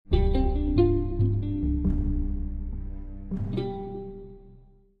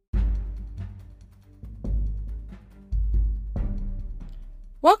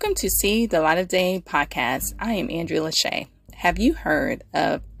Welcome to See the Light of Day podcast. I am Andrea Lachey. Have you heard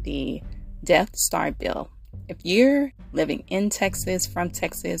of the Death Star bill? If you're living in Texas, from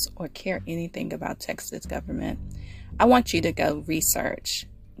Texas, or care anything about Texas government, I want you to go research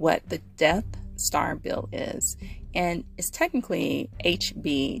what the Death Star bill is. And it's technically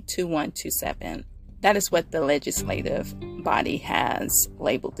HB 2127. That is what the legislative body has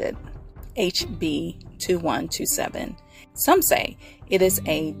labeled it. HB 2127. Some say it is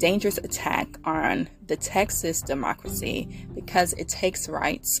a dangerous attack on the Texas democracy because it takes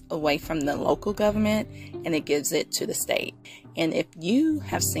rights away from the local government and it gives it to the state. And if you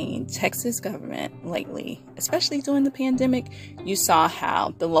have seen Texas government lately, especially during the pandemic, you saw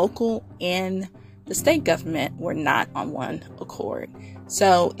how the local and the state government were not on one accord.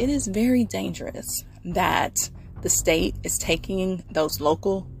 So it is very dangerous that the state is taking those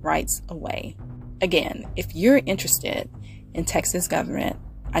local rights away. Again, if you're interested in Texas government,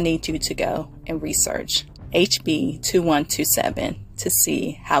 I need you to go and research HB 2127 to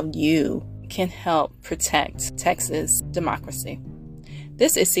see how you can help protect Texas democracy.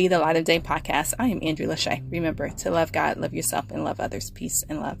 This is See the Light of Day podcast. I am Andrea Lachey. Remember to love God, love yourself, and love others. Peace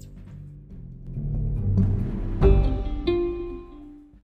and love.